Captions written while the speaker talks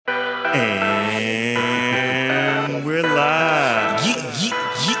And we're live.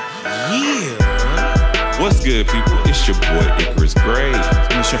 Yeah. What's good, people? It's your boy Icarus Gray.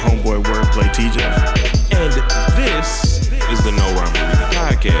 And it's your homeboy Wordplay TJ. And this is the No Rhyme or Reason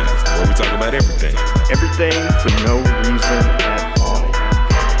podcast, where we talk about everything. Everything for no reason at all.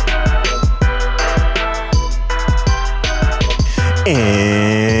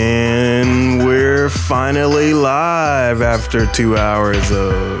 And we're finally live after 2 hours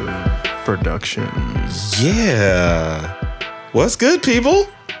of production. Yeah. What's good, people?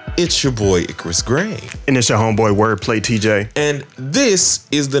 It's your boy Icarus Gray. And it's your homeboy Wordplay TJ. And this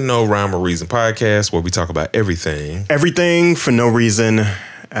is the No Rhyme or Reason podcast, where we talk about everything. Everything for no reason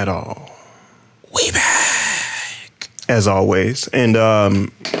at all. We back. As always. And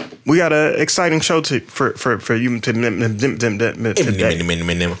we got an exciting show for you today.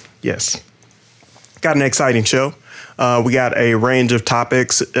 Yes. Got an exciting show. We got a range of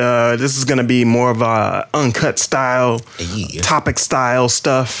topics. This is going to be more of a uncut style, topic style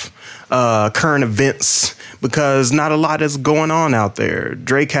stuff, current events, because not a lot is going on out there.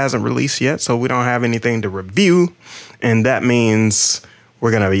 Drake hasn't released yet, so we don't have anything to review. And that means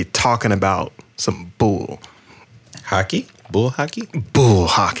we're going to be talking about some bull. Hockey? Bull hockey? Bull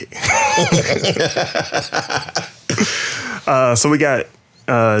hockey. So we got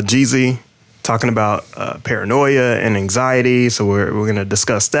Jeezy talking about paranoia and anxiety. So we're going to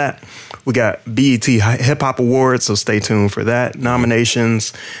discuss that. We got BET Hip Hop Awards, so stay tuned for that.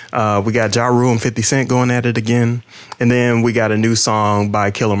 Nominations. We got Ja Rule and 50 Cent going at it again. And then we got a new song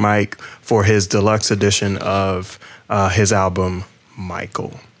by Killer Mike for his deluxe edition of his album,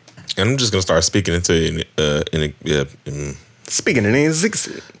 Michael. And I'm just going to start speaking into Speaking in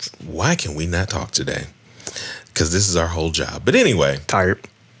existence. Why can we not talk today? Because this is our whole job. But anyway. Tired.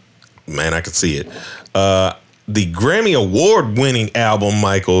 Man, I could see it. The Grammy Award-winning album,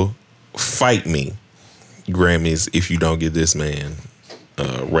 Michael, Fight Me. Grammys, if you don't get this man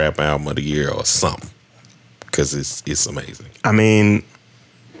rap album of the year or something. Because it's amazing. I mean,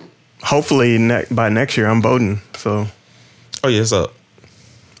 hopefully by next year I'm voting. So. Oh, yeah, it's up.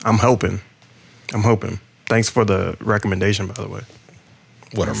 I'm hoping. Thanks for the recommendation, by the way.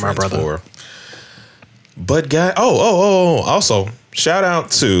 What a friend for. But guy, also shout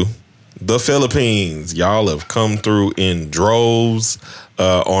out to the Philippines. Y'all have come through in droves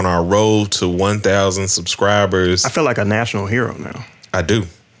on our road to 1,000 subscribers. I feel like a national hero now. I do.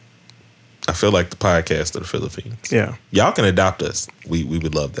 I feel like the podcast of the Philippines. Yeah. Y'all can adopt us. We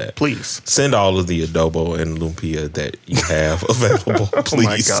would love that. Please. Send all of the adobo and lumpia that you have available, please. Oh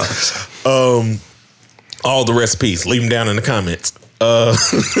my gosh. All the recipes, leave them down in the comments.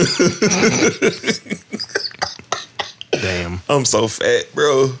 Damn. I'm so fat,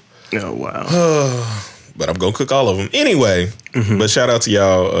 bro. Oh, wow. But I'm going to cook all of them. Anyway, But shout out to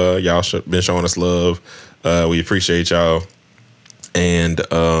y'all. Y'all been showing us love. We appreciate y'all. And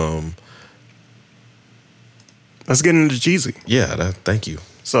let's get into Jeezy. Yeah, thank you.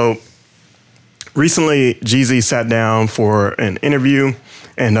 So recently, Jeezy sat down for an interview,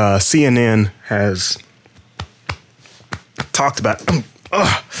 and CNN has talked about.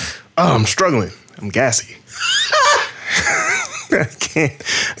 I'm struggling. I'm gassy. I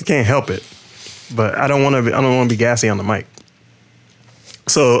can't help it. But I don't want to be gassy on the mic.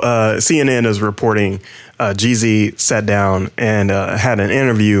 So CNN is reporting Jeezy sat down and had an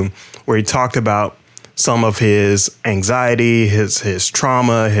interview where he talked about some of his anxiety, his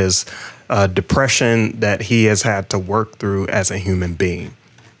trauma, his depression that he has had to work through as a human being.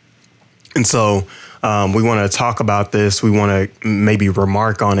 And so we want to talk about this. We want to maybe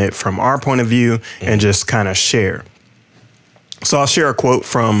remark on it from our point of view and just kind of share. So I'll share a quote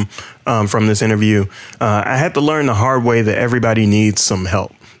from this interview. I had to learn the hard way that everybody needs some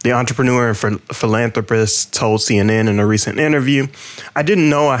help. The entrepreneur and philanthropist told CNN in a recent interview, I didn't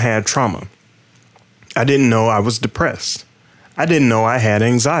know I had trauma. I didn't know I was depressed. I didn't know I had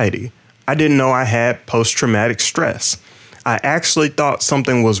anxiety. I didn't know I had post-traumatic stress. I actually thought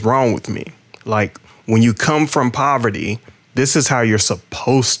something was wrong with me. Like, when you come from poverty, this is how you're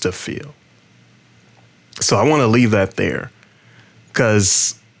supposed to feel. So I want to leave that there.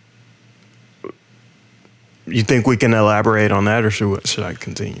 Because you think we can elaborate on that, or should I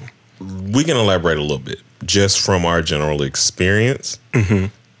continue? We can elaborate a little bit just from our general experience. Mm-hmm.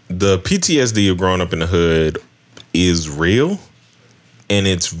 The PTSD of growing up in the hood is real, and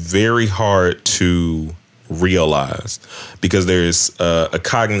it's very hard to realize because there's a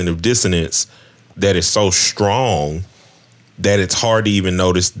cognitive dissonance that is so strong that it's hard to even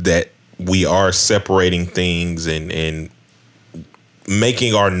notice that we are separating things and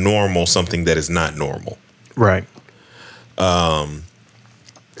making our normal something that is not normal. Right.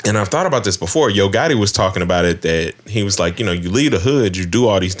 And I've thought about this before. Yo Gotti was talking about it, that he was like, you know, you leave the hood, you do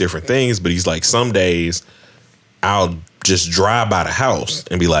all these different things, but he's like, some days I'll just drive by the house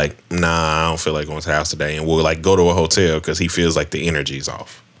and be like, nah, I don't feel like going to the house today. And we'll like go to a hotel because he feels like the energy's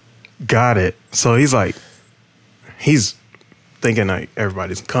off. Got it. So he's thinking like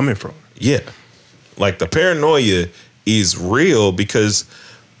everybody's coming from. Yeah. Like the paranoia is real because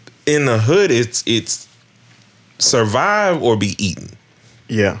in the hood, it's survive or be eaten.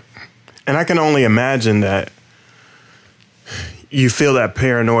 Yeah. And I can only imagine that you feel that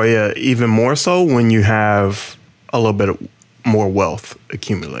paranoia even more so when you have a little bit more wealth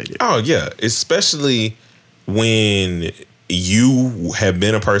accumulated. Oh, yeah. Especially when you have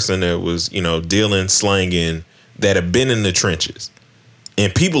been a person that was, you know, dealing, slanging, that have been in the trenches.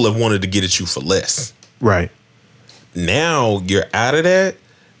 And people have wanted to get at you for less. Right. Now you're out of that.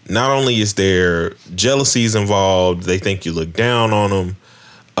 Not only is there jealousies involved, they think you look down on them.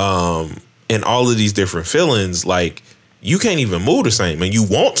 And all of these different feelings, like you can't even move the same, and you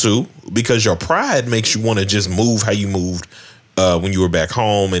want to because your pride makes you want to just move how you moved when you were back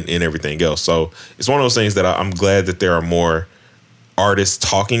home and everything else. So it's one of those things that I'm glad that there are more artists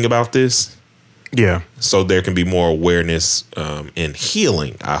talking about this. Yeah. So there can be more awareness and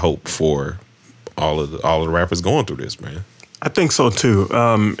healing, I hope, for all of the rappers going through this, man. I think so too.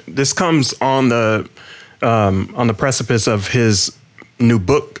 This comes on the precipice of his new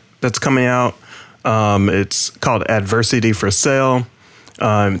book that's coming out. It's called Adversity for Sale.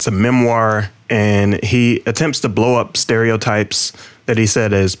 It's a memoir, and he attempts to blow up stereotypes that he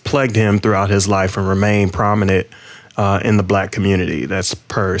said has plagued him throughout his life and remain prominent in the Black community. That's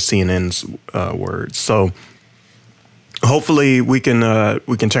per CNN's words. So hopefully we can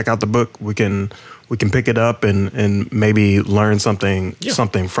check out the book. We can pick it up and maybe learn something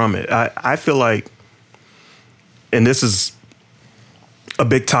from it. I feel like, and this is a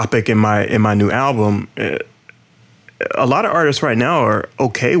big topic in my new album, a lot of artists right now are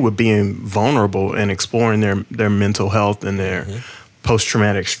okay with being vulnerable and exploring their mental health and their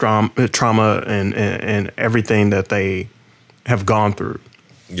post-traumatic trauma and everything that they have gone through.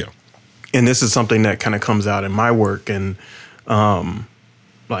 Yeah. And this is something that kind of comes out in my work. And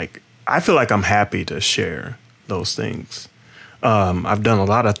like, I feel like I'm happy to share those things. I've done a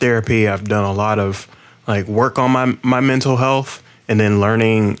lot of therapy. I've done a lot of like work on my mental health, and then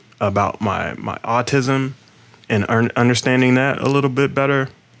learning about my autism and understanding that a little bit better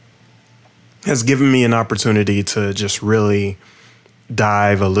has given me an opportunity to just really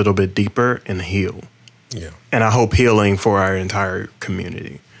dive a little bit deeper and heal. Yeah. And I hope healing for our entire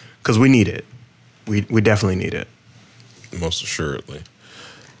community, because we need it. We definitely need it. Most assuredly.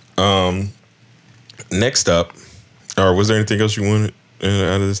 Next up, or was there anything else you wanted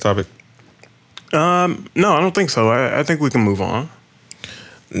out of this topic? No, I don't think so. I think we can move on.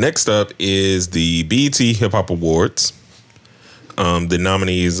 Next up is the BET Hip Hop Awards. The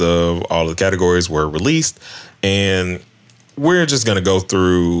nominees of all the categories were released, and we're just going to go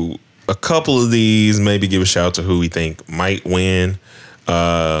through a couple of these, maybe give a shout out to who we think might win.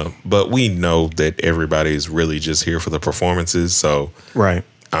 But we know that everybody's really just here for the performances. So right.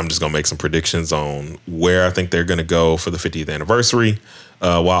 I'm just going to make some predictions on where I think they're going to go for the 50th anniversary,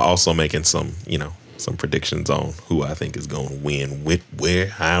 while also making some predictions on who I think is going to win, where,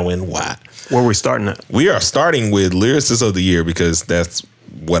 how, and why. Where are we starting at? We are starting with Lyricist of the Year because that's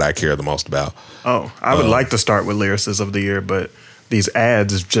what I care the most about. Oh, I would like to start with Lyricist of the Year, but these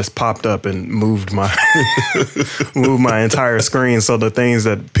ads just popped up and moved my entire screen. So the things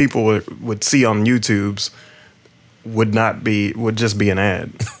that people would see on YouTube's would just be an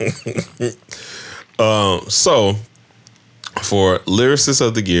ad. So for Lyricist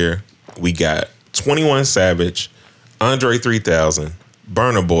of the Year, we got 21 Savage, Andre 3000,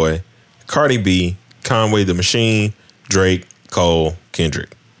 Burna Boy, Cardi B, Conway the Machine, Drake, Cole,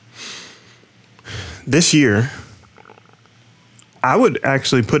 Kendrick. This year, I would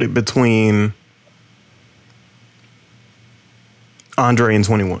actually put it between Andre and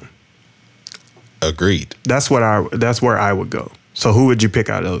 21. Agreed. That's where I would go. So who would you pick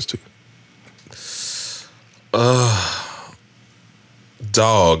out of those two?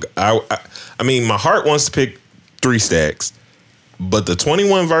 Dog. I mean, my heart wants to pick 3 Stacks, but the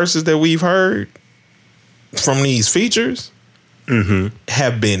 21 verses that we've heard from these features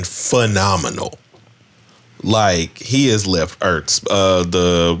have been phenomenal. Like, he has left Earths.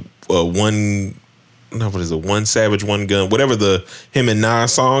 One Savage, One Gun, whatever the him and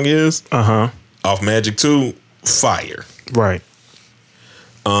Nas song is. Off Magic 2, fire. Right.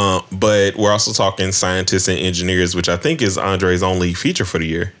 But we're also talking Scientists and Engineers, which I think is Andre's only feature for the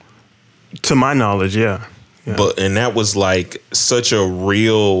year. To my knowledge, yeah. But and that was like such a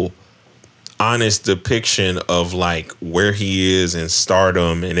real honest depiction of like where he is in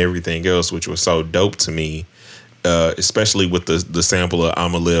stardom and everything else, which was so dope to me. Especially with the sample of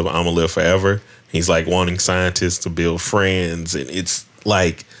I'ma live forever. He's like wanting scientists to build friends, and it's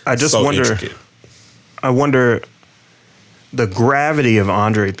like I just so wonder. intricate. I wonder the gravity of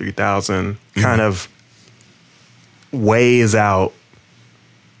Andre 3000 kind of weighs out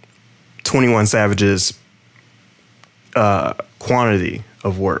 21 Savage's quantity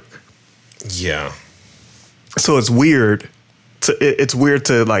of work. Yeah. So it's weird. It's weird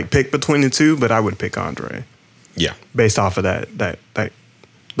to like pick between the two, but I would pick Andre Yeah. based off of that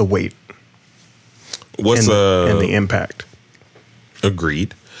the weight What's and the impact.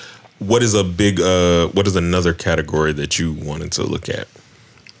 agreed? What is what is another category that you wanted to look at?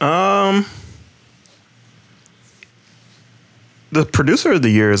 The producer of the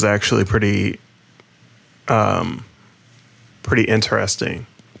year is actually pretty interesting.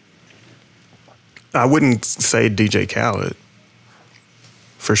 I wouldn't say DJ Khaled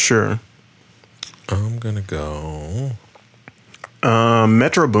for sure. I'm gonna go.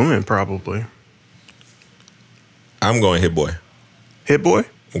 Metro Boomin probably. I'm going Hit Boy. Hit Boy?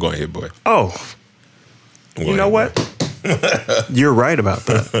 I'm going Hit Boy. Oh, I'm you going know Hit Boy. what? You're right about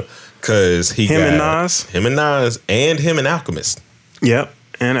that. Cause he Him got and Nas? him and Nas, and him and Alchemist. Yep,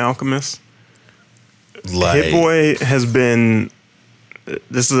 and Alchemist. Like, Hit Boy has been.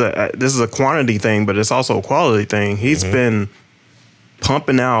 This is a quantity thing, but it's also a quality thing. He's been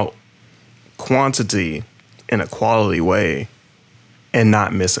pumping out quantity in a quality way and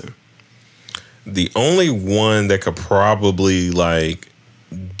not missing. the only one that could probably like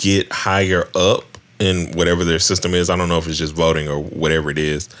get higher up in whatever their system is, I don't know if it's just voting or whatever it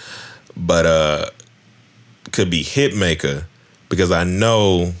is, but could be Hitmaker, because I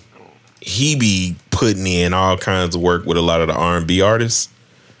know he be putting in all kinds of work with a lot of the R&B artists.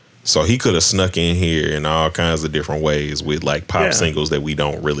 So he could have snuck in here in all kinds of different ways with like pop singles that we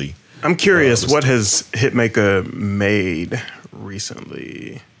don't really. I'm curious, what has Hitmaker made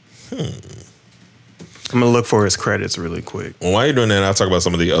recently? I'm gonna look for his credits really quick. Well, while you're doing that, I'll talk about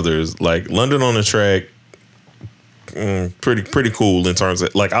some of the others. Like London on the Track, pretty cool in terms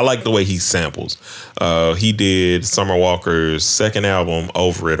of like, I like the way he samples. He did Summer Walker's second album,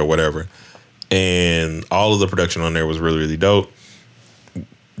 Over It or whatever, and all of the production on there was really, really dope.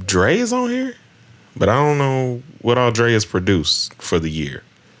 Dre is on here, but I don't know what all Dre has produced for the year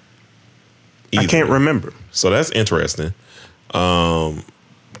I can't remember. So that's interesting.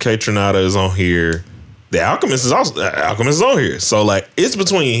 K Tronada is on here. The Alchemist is on here. So like, it's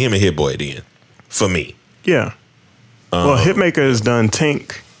between him and Hit Boy at the end for me. Yeah. Well, Hitmaker has done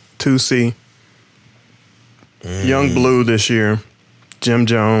Tink, 2C, Young Blue this year, Jim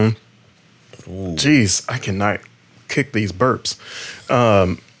Jones. Ooh. Jeez, I cannot kick these burps.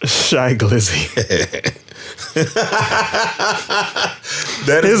 Shy Glizzy.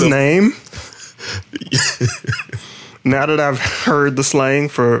 That is His name. Now that I've heard the slang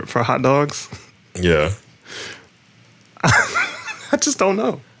for hot dogs, Yeah. I just don't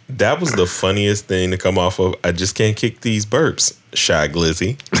know. That was the funniest thing to come off of I just can't kick these burps. Shy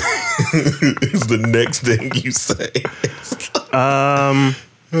Glizzy. Is the next thing you say.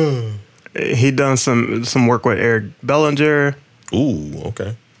 He done some work with Eric Bellinger. Ooh,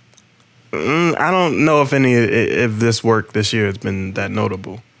 okay. I don't know if this work this year has been that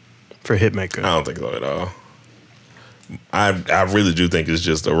notable for Hitmaker. I don't think so at all. I really do think it's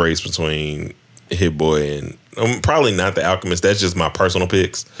just a race between Hit Boy and probably not the Alchemist. That's just my personal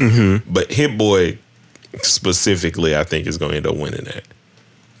picks. Mm-hmm. But Hit Boy specifically, I think is going to end up winning that,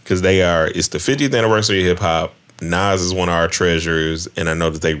 because it's the 50th anniversary of hip hop. Nas is one of our treasures, and I know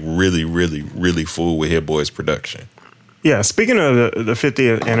that they really, really, really fool with Hit Boy's production. Yeah, speaking of the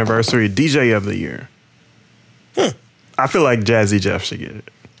 50th anniversary, DJ of the year. I feel like Jazzy Jeff should get it.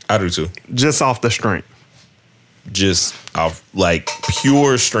 I do too. Just off the strength. Just off like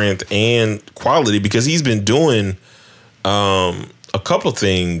pure strength and quality, because he's been doing a couple of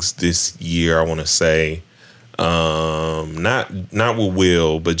things this year, I want to say. Not with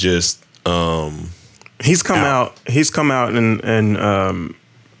Will, but just He's come out and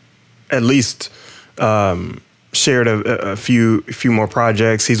at least shared a few more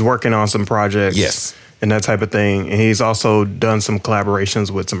projects. He's working on some projects. Yes. And that type of thing. And he's also done some collaborations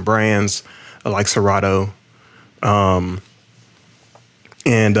with some brands like Serato. And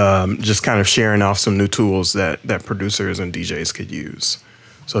just kind of sharing off some new tools that producers and DJs could use.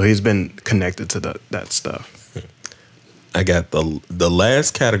 So he's been connected to that stuff. I got the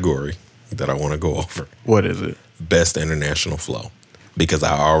last category that I want to go over. What is it? Best international flow, because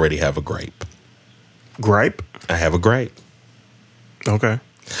I already have a gripe. Gripe? I have a gripe. Okay.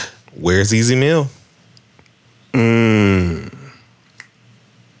 Where's Easy Mill?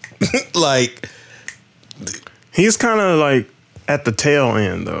 Like, he's kind of like at the tail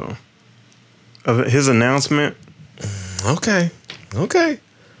end though of his announcement. Okay.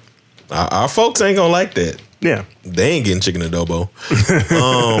 Our folks ain't gonna like that. Yeah. They ain't getting chicken adobo.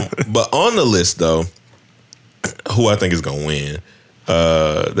 But on the list though, who I think is gonna win,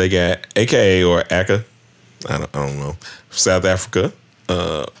 they got AKA or Aka, I don't know, South Africa,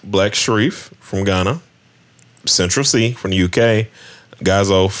 Black Sherif from Ghana, Central C from the UK,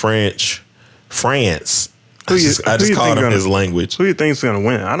 Gazo France. I just called him his language. Who do you think is going to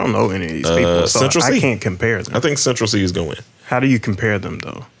win? I don't know any of these people, so Central C. I can't compare them. I think Central C is going to win. How do you compare them,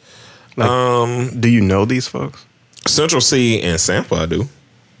 though? Like, do you know these folks? Central C and Sampha, I do.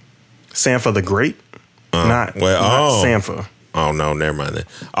 Sampha the Great? Not Sampha. Oh, no, never mind that.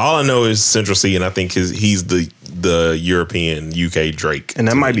 All I know is Central C, and I think he's the European UK Drake. And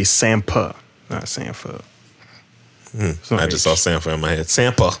that might be Sampha, not Sampha. I just saw Sampha in my head.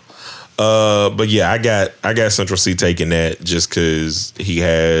 Sampha. But yeah, I got Central C taking that just because he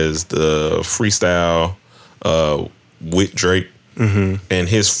has the freestyle with Drake, and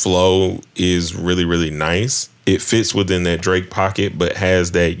his flow is really, really nice. It fits within that Drake pocket, but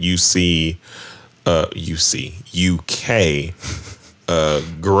has that UK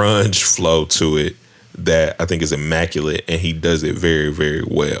grunge flow to it that I think is immaculate, and he does it very, very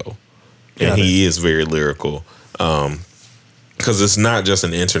well. And he is very lyrical. Because it's not just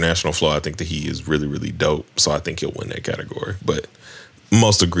an international flow. I think that he is really, really dope. So I think he'll win that category. But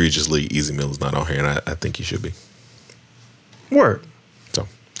most egregiously, Easy Mill is not on here, and I think he should be. Word. So,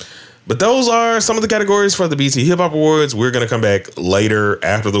 but those are some of the categories for the BT Hip Hop Awards. We're going to come back later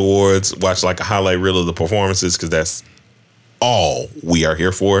after the awards, watch like a highlight reel of the performances, because that's all we are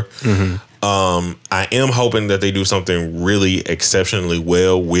here for. I am hoping that they do something really exceptionally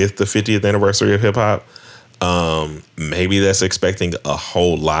well with the 50th anniversary of hip hop. Maybe that's expecting a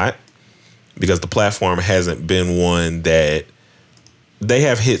whole lot, because the platform hasn't been one that they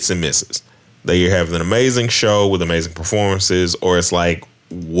have hits and misses. They have an amazing show with amazing performances, or it's like,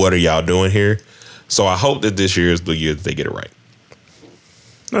 what are y'all doing here? So I hope that this year is the year that they get it right.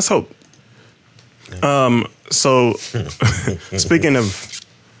 Let's hope. So speaking of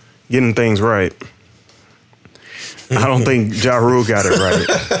getting things right, I don't think Ja Rule got it right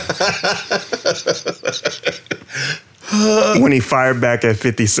when he fired back at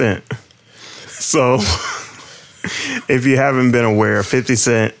 50 Cent. So if you haven't been aware, 50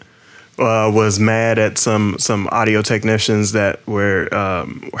 Cent was mad at some audio technicians that were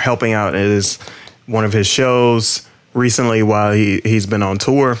helping out at one of his shows recently while he's been on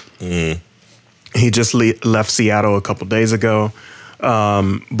tour. He just left Seattle a couple days ago.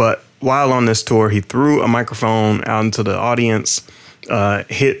 But while on this tour, he threw a microphone out into the audience,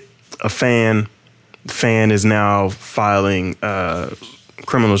 hit a fan. The fan is now filing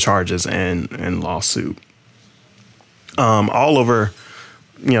criminal charges and lawsuit. All over,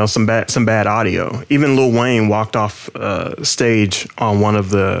 some bad audio. Even Lil Wayne walked off stage on one of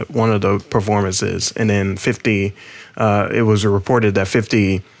the performances, and then 50. It was reported that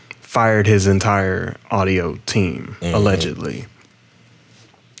 50 fired his entire audio team allegedly.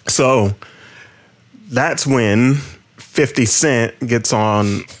 So that's when 50 Cent gets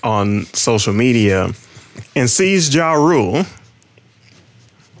on social media and sees Ja Rule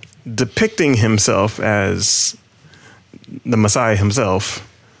depicting himself as the Messiah himself.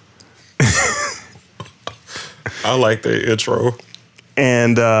 I like the intro.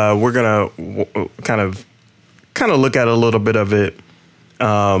 And we're going to kind of look at a little bit of it.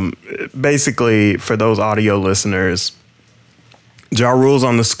 Basically, for those audio listeners, Ja Rule's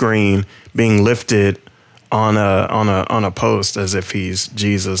on the screen being lifted on a post as if he's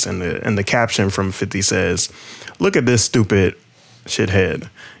Jesus, and the caption from 50 says, "Look at this stupid shithead.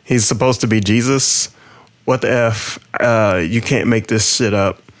 He's supposed to be Jesus. What the F? You can't make this shit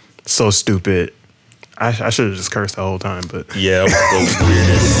up. So stupid." I should have just cursed the whole time, but yeah, that was the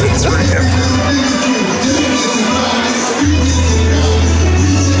weirdest sensory ever.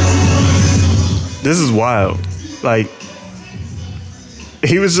 This is wild. Like,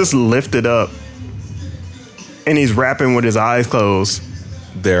 he was just lifted up, and he's rapping with his eyes closed.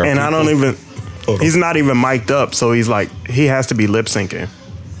 And I don't even. He's not even mic'd up, so he's like, he has to be lip syncing.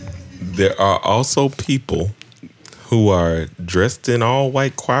 There are also people who are dressed in all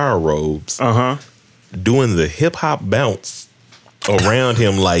white choir robes, doing the hip hop bounce around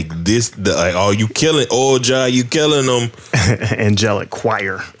him like this. Oh, you killing old Ja? You killing them? Angelic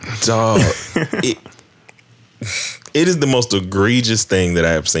choir, dog. It is the most egregious thing that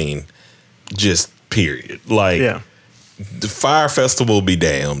I have seen. Just period. Like, Yeah. the Fire Festival be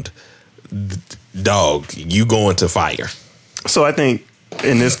damned. Dog, you going to fire. So I think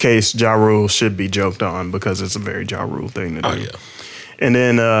in this case, Ja Rule should be joked on because it's a very Ja Rule thing to do. Oh, yeah. And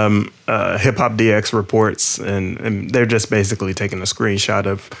then Hip Hop DX reports, and they're just basically taking a screenshot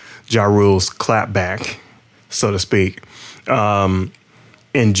of Ja Rule's clapback, so to speak.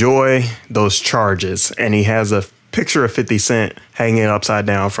 Enjoy those charges. And he has a picture of 50 Cent hanging upside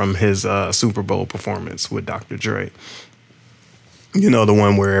down from his Super Bowl performance with Dr. Dre. You know, the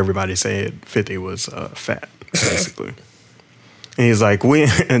one where everybody said 50 was fat, basically. And he's like,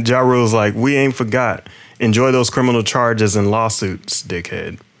 and Ja Rule's like, we ain't forgot. Enjoy those criminal charges and lawsuits,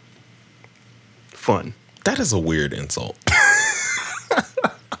 dickhead. Fun. That is a weird insult.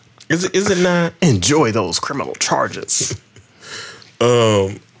 Is it not? Enjoy those criminal charges.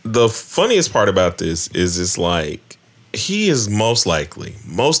 The funniest part about this is it's like he is most likely,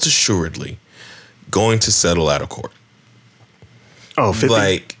 most assuredly going to settle out of court. Oh, 50?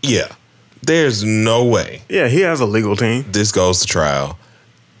 Like, yeah. There's no way Yeah, he has a legal team. this goes to trial.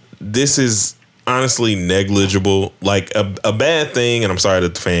 This is honestly negligible. Like a bad thing, and I'm sorry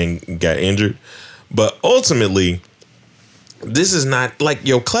that the fan got injured, but ultimately, this is not like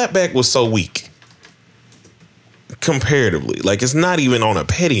your clapback was so weak comparatively. Like, it's not even on a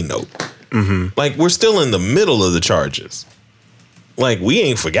petty note. Like, we're still in the middle of the charges. Like, we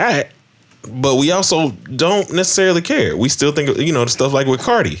ain't forgot, but we also don't necessarily care. We still think, the stuff like with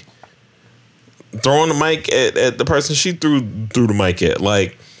Cardi throwing the mic at the person she threw the mic at.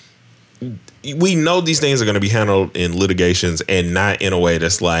 Like, we know these things are going to be handled in litigations and not in a way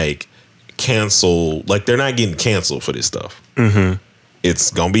that's like cancel. Like, they're not getting canceled for this stuff.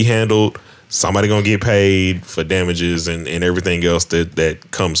 It's going to be handled. Somebody going to get paid for damages and everything else that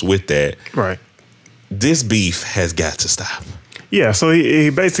comes with that. Right. This beef has got to stop. Yeah, so he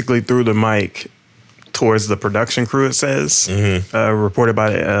basically threw the mic towards the production crew, it says, reported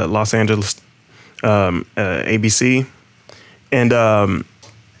by Los Angeles ABC. And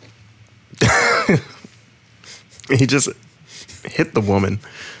he just hit the woman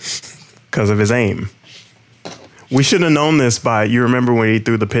because of his aim. We should have known this by, you remember when he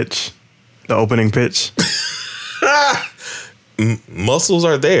threw the pitch, the opening pitch? Muscles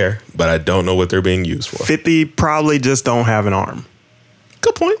are there, but I don't know what they're being used for. 50 probably just don't have an arm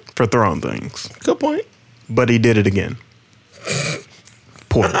Good point. for throwing things. Good point. But he did it again.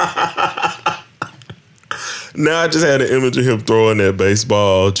 Poorly. Now I just had an image of him throwing that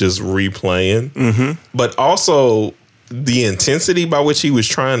baseball, just replaying. But also the intensity by which he was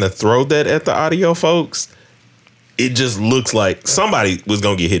trying to throw that at the audio folks, it just looks like somebody was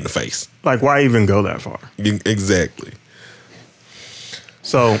going to get hit in the face. Like, why even go that far? Exactly.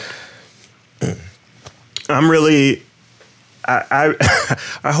 So I'm really, I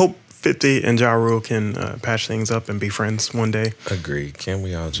hope 50 and Ja Rule can patch things up and be friends one day. Agreed. Can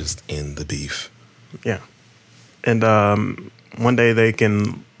we all just end the beef? Yeah. And one day they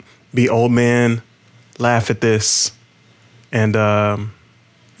can be old men, laugh at this, and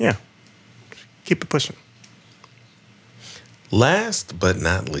yeah, keep it pushing. Last but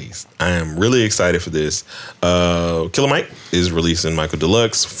not least, I am really excited for this. Killer Mike is releasing Michael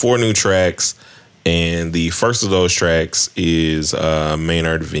Deluxe, 4 new tracks. And the first of those tracks is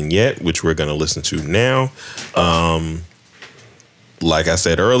Maynard Vignette, which we're going to listen to now. Like I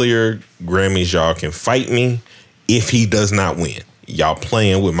said earlier, Grammys, y'all can fight me if he does not win. Y'all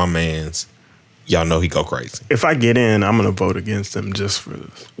playing with my mans. Y'all know he go crazy. If I get in, I'm going to vote against him just for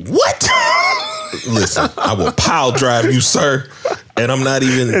this. What? Listen, I will pile drive you, sir. And I'm not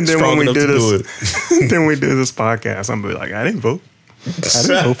even strong enough to do it. Then we do this podcast. I'm going to be like, I didn't vote. I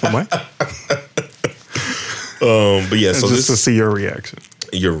didn't vote for Mike. But yeah, so just this to see your reaction.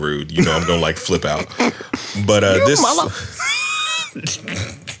 You're rude. You know I'm gonna like flip out. But this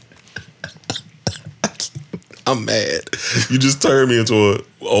I'm mad. You just turned me into an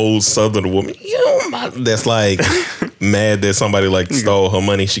old Southern woman. That's like mad that somebody like stole her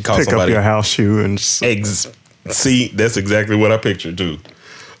money. She caught Pick somebody. up your house shoe and just, See, that's exactly what I pictured too.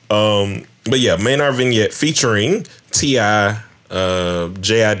 But yeah, Maynard Vignette featuring T.I.,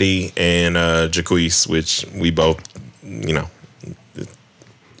 JID, and Jacquees, which we both,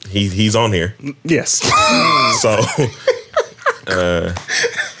 he's on here. yes. So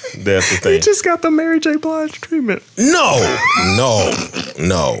that's the thing. He just got the Mary J. Blige treatment. No.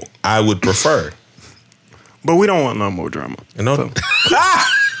 I would prefer. But we don't want no more drama. No. So,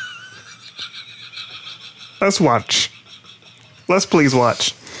 let's watch. Let's please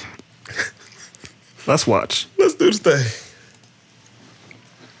watch. Let's watch. Let's do this thing.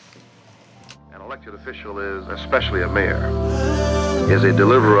 An elected official is especially a mayor. is a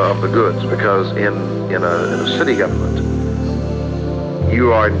deliverer of the goods, because in a city government,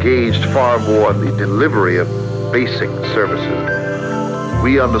 you are engaged far more in the delivery of basic services.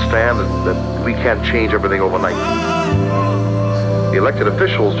 We understand that we can't change everything overnight. The elected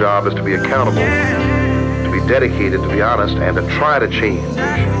official's job is to be accountable, to be dedicated, to be honest, and to try to change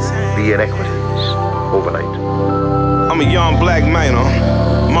the inequities overnight. I'm a young black man,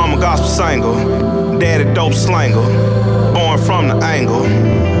 mama gospel singer, daddy dope slanger, born from the angle,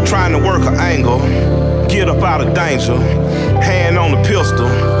 trying to work an angle, get up out of danger, hand on the pistol,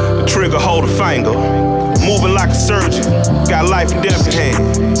 the trigger hold a finger, moving like a surgeon, got life and death in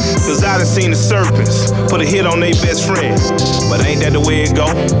hand, cause I done seen the serpents put a hit on their best friend, but ain't that the way it go?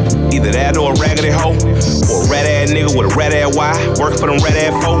 Either that or a raggedy hoe, or a rat-ass nigga with a rat-ass wife, working for them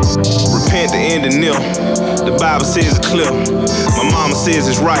rat-ass folk. Repent the end of nil, the Bible says it's clear, my mama says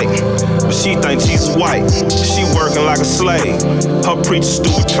it's right, but she think Jesus white, she working like a slave, her preacher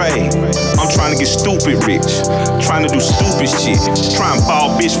stupid paid, I'm trying to get stupid rich, trying to do stupid shit, trying to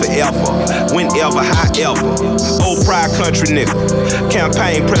ball bitch forever, whenever, however, old pride country nigga,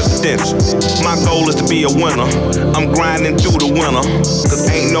 campaign presidential, my goal is to be a winner, I'm grinding through the winter, cause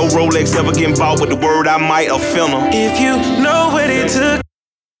ain't no Rolex ever getting bought with the word I might offend her. If you know what it took.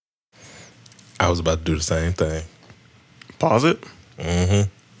 I was about to do the same thing. Pause it.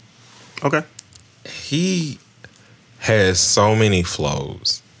 Mm-hmm. Okay. He has so many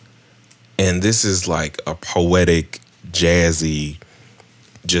flows, and this is like a poetic, jazzy,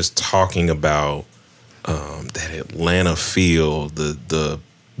 just talking about that Atlanta feel. The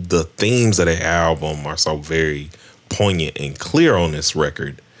themes of the album are so very poignant and clear on this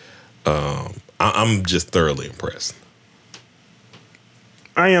record. I'm just thoroughly impressed.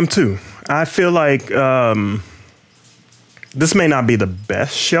 I am too. I feel like this may not be the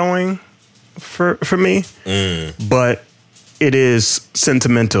best showing for me, but it is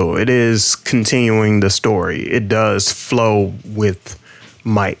sentimental. It is continuing the story. It does flow with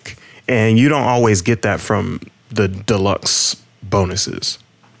Mike, and you don't always get that from the deluxe bonuses.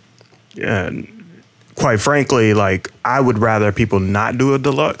 And quite frankly, like, I would rather people not do a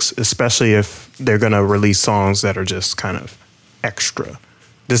deluxe, especially if they're gonna release songs that are just kind of extra.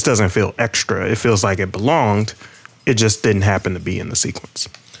 This doesn't feel extra. It feels like it belonged. It just didn't happen to be in the sequence.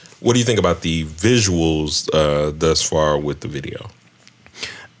 What do you think about the visuals thus far with the video?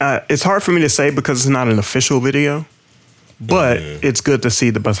 It's hard for me to say because it's not an official video, but it's good to see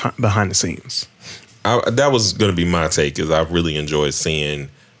the behind the scenes. That was going to be my take, is I really enjoyed seeing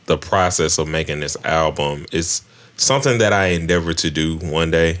the process of making this album. It's something that I endeavor to do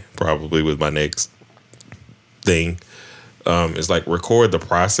one day, probably with my next thing. Is like record the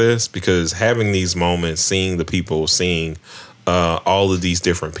process, because having these moments, seeing the people, seeing all of these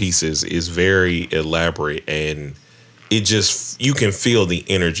different pieces is very elaborate, and it just, you can feel the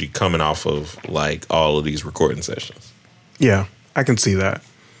energy coming off of like all of these recording sessions. Yeah, I can see that.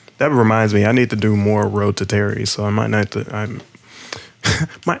 That reminds me, I need to do more Road to Terry, so I might not.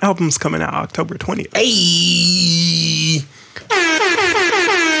 My album's coming out October 20th. Hey,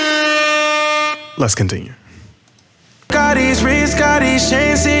 let's continue. Got these risks, got these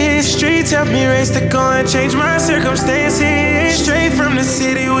chances. Streets help me race to go and change my circumstances. Straight from the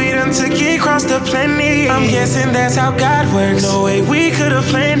city, we done took it across the planet. I'm guessing that's how God works. No way we could have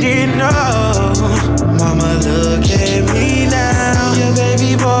planned it, no. Mama, look at me now, your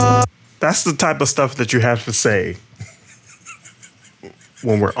baby boy. That's the type of stuff that you have to say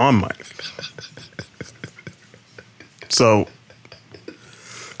when we're on mic. So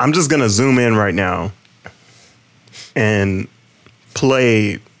I'm just gonna zoom in right now and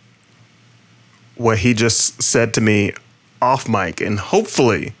play what he just said to me off mic, and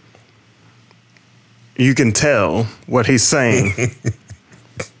hopefully you can tell what he's saying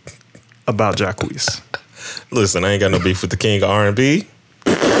about Jacquees. listen, I ain't got no beef with the king of R&B.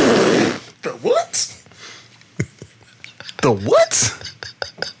 The what? The what?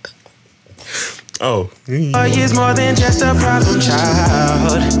 Oh. It's more than just a problem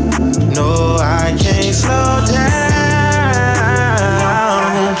child. No, I can't slow down.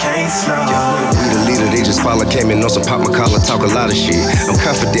 Can't slow down. We the leader, they just follow, came in on some pop my collar, talk a lot of shit. I'm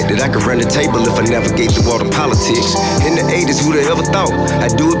confident that I could run the table if I navigate through all the politics. In the 80s, who'da ever thought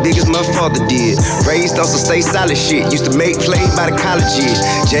I'd do it big as my father did? Raised on some stay solid shit, used to make plays by the college years.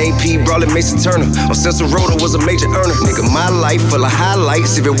 Jane P. Brawley, Mason Turner, on Cecil Rhoda was a major earner. Nigga, my life full of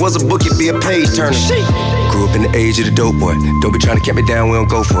highlights. If it was a book, it'd be a page turner. Grew up in the age of the dope boy. Don't be trying to keep me down, we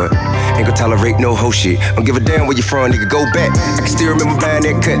don't go for it. Ain't gonna tolerate no hoe shit. Don't give a damn where you from, nigga, go back. I can still remember buying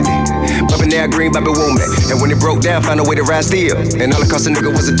that cutlet. Bumpin' now green, Bobby Womack. And when it broke down, found a way to ride still. And all it cost a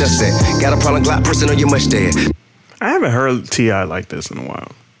nigga was a dust set. Got a problem, Glock person on your mustache. I haven't heard T.I. like this in a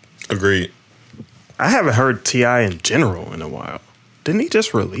while. Agreed. I haven't heard T.I. in general in a while. Didn't he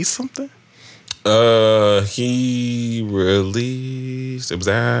just release something? He released. It was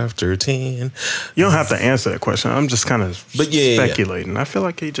after 10. You don't have to answer that question. I'm just kind of speculating. Yeah. I feel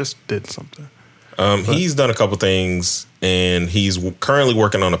like he just did something. He's done a couple things, and he's currently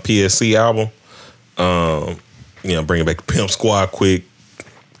working on a PSC album. Bringing back the Pimp Squad Click.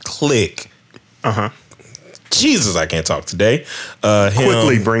 Jesus, I can't talk today.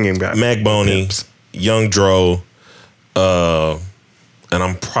 Quickly bringing back Mac Boney, Young Dro, and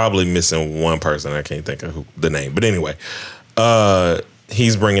I'm probably missing one person. I can't think of the name. But anyway,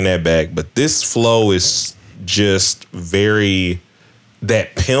 he's bringing that back. But this flow is just very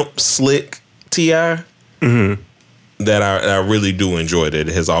that pimp slick T.I. That I really do enjoy. That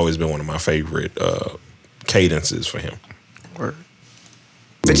it has always been one of my favorite cadences for him. Word.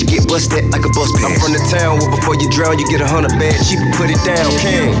 Bet you get busted like a bus pass. I'm from the town where before you drown, you get 100 bad. Cheap and put it down,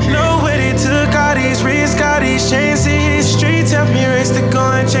 king. Know where they took all these risks, all these chances. Streets helped me raise the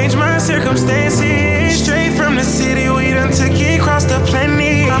gun, change my circumstances. Straight from the city, we done took it across the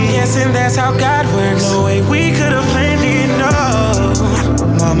planet. I'm guessing that's how God works. No way we could have planned it, no.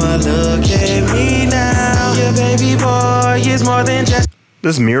 Mama, look at me now. Your baby boy is more than just.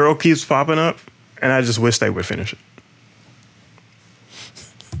 This mural keeps popping up, and I just wish they would finish it.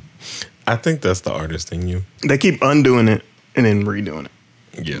 I think that's the artist in you. They keep undoing it and then redoing it.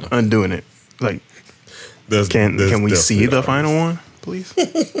 Yeah. Undoing it. Like, can we see the final one, please?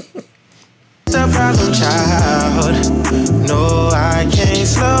 The problem child. No, I can't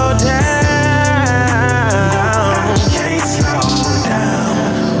slow down. Can't slow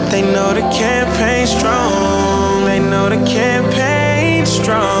down. They know the campaign strong. They know the campaign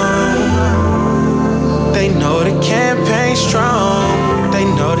strong. They know the campaign strong. They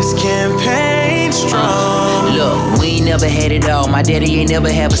know this campaign strong. Look, we ain't never had it all. My daddy ain't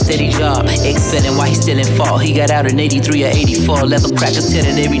never have a steady job. Ex-felon, why he still in fault? He got out in 83 or 84. Leather crackers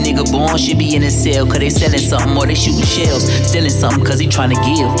telling every nigga born should be in a cell. Cause they selling something or they shooting shells. Stealing something cause he trying to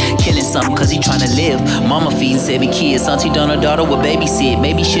give. Killing something cause he trying to live. Mama feeding 7 kids. Auntie done her daughter with babysit.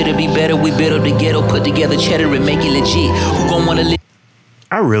 Maybe should've be better. We build up the ghetto, put together cheddar and make it legit. Who gon' wanna live?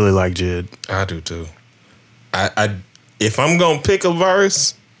 I really like Jid. I do too. If I'm gonna pick a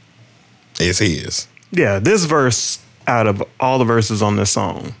verse, it's his. Yeah, this verse out of all the verses on this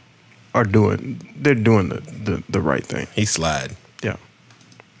song they're doing the right thing. He slide. Yeah.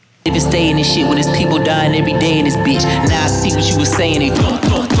 If it stay in this shit when there's people dying every day in this bitch. Now I see what you was saying. They thump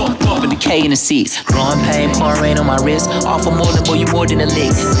in the K in the seats. Growing pain, pouring rain on my wrist. Offer more than boy, you more than a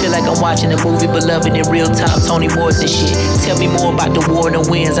lick. Feel like I'm watching a movie, beloved in real time. Tony Morrison shit. Tell me more about the war and the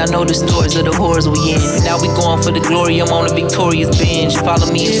wins. I know the stories of the horrors we in. Now we going for the glory. I'm on a victorious binge. Follow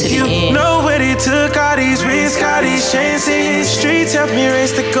me into the end. Know where they took all these risks, all these chances. Streets helped me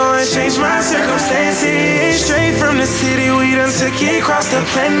raise the gun, change my circumstances. Straight from the city, we done took it across the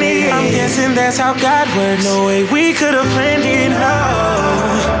planet. I'm guessing that's how God works. No way we could have planned it,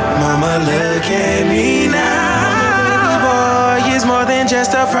 no. Mama, look at me now. Boy, is more than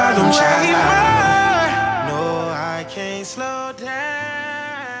just a problem child. No, I can't slow down.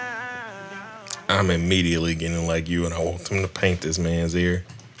 I'm immediately getting like you, and I want them to paint this man's ear.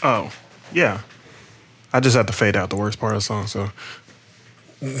 Oh, yeah. I just have to fade out the worst part of the song, so.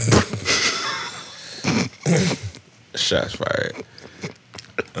 Shots fired.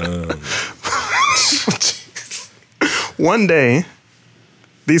 One day,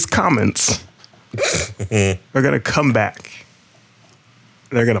 these comments are gonna come back.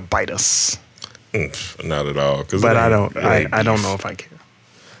 They're gonna bite us. Not at all. But I don't know if I care.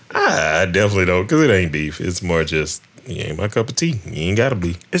 I definitely don't, because it ain't beef. It's more just, you ain't my cup of tea. You ain't gotta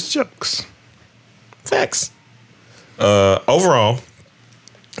be. It's jokes. Facts. Overall,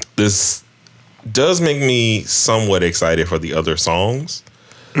 this does make me somewhat excited for the other songs.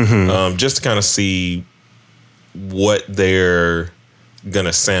 Just to kind of see what they're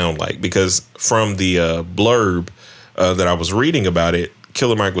gonna sound like, because from the blurb that I was reading about it,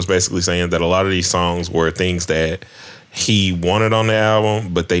 Killer Mike was basically saying that a lot of these songs were things that he wanted on the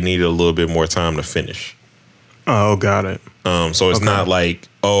album, but they needed a little bit more time to finish. Oh, got it. So it's not like,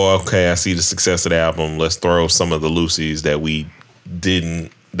 oh, okay, I see the success of the album, let's throw some of the loosies that we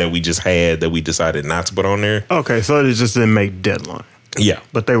just had that we decided not to put on there. Okay, so it just didn't make deadline. Yeah.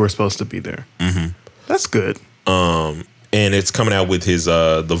 But they were supposed to be there. That's good. And it's coming out with his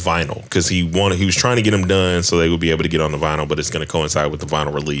the vinyl, because he was trying to get them done so they would be able to get on the vinyl, but it's going to coincide with the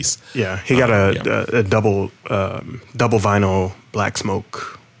vinyl release. Yeah, he got a double vinyl Black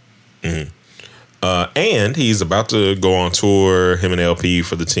Smoke. And he's about to go on tour, him and LP,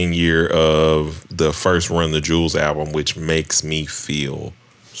 for the 10 year of the first Run the Jewels album, which makes me feel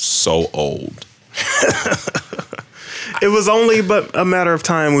so old. It was only but a matter of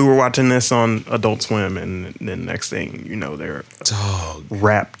time. We were watching this on Adult Swim, and then next thing you know, they're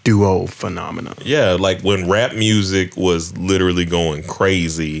rap duo phenomenon. Yeah, like when rap music was literally going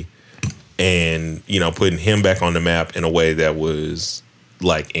crazy, and putting him back on the map in a way that was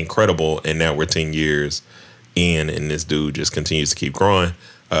like incredible. And now we're 10 years in, and this dude just continues to keep growing.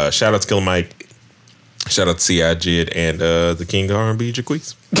 Shout out to Killer Mike. Shout out to C.I. Jid and the King of R&B,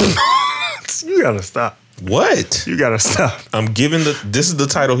 Jaquez. You gotta stop. What? You gotta stop. I'm giving this is the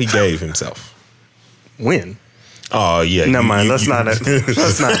title he gave himself. When? Oh yeah. Never mind. It's not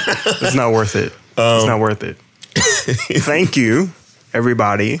worth it. It's not worth it. Thank you,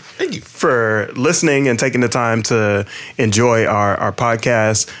 everybody. Thank you for listening and taking the time to enjoy our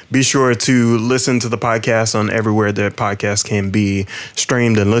podcast. Be sure to listen to the podcast on everywhere that podcasts can be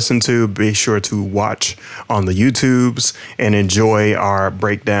streamed and listened to. Be sure to watch on the YouTubes and enjoy our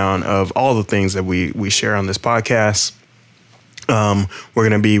breakdown of all the things that we share on this podcast. We're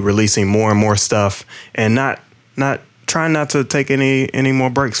going to be releasing more and more stuff, and trying not to take any more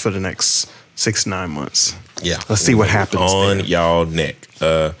breaks for the next 6 to 9 months. Yeah. Let's see what happens on y'all neck.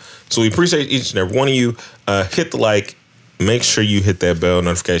 So we appreciate each and every one of you. Hit the like. Make sure you hit that bell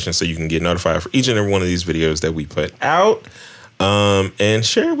notification so you can get notified for each and every one of these videos that we put out. And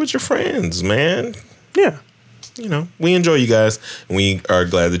share it with your friends, man. Yeah. We enjoy you guys, and we are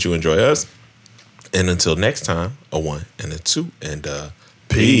glad that you enjoy us. And until next time, a 1 and a 2 and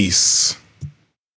peace.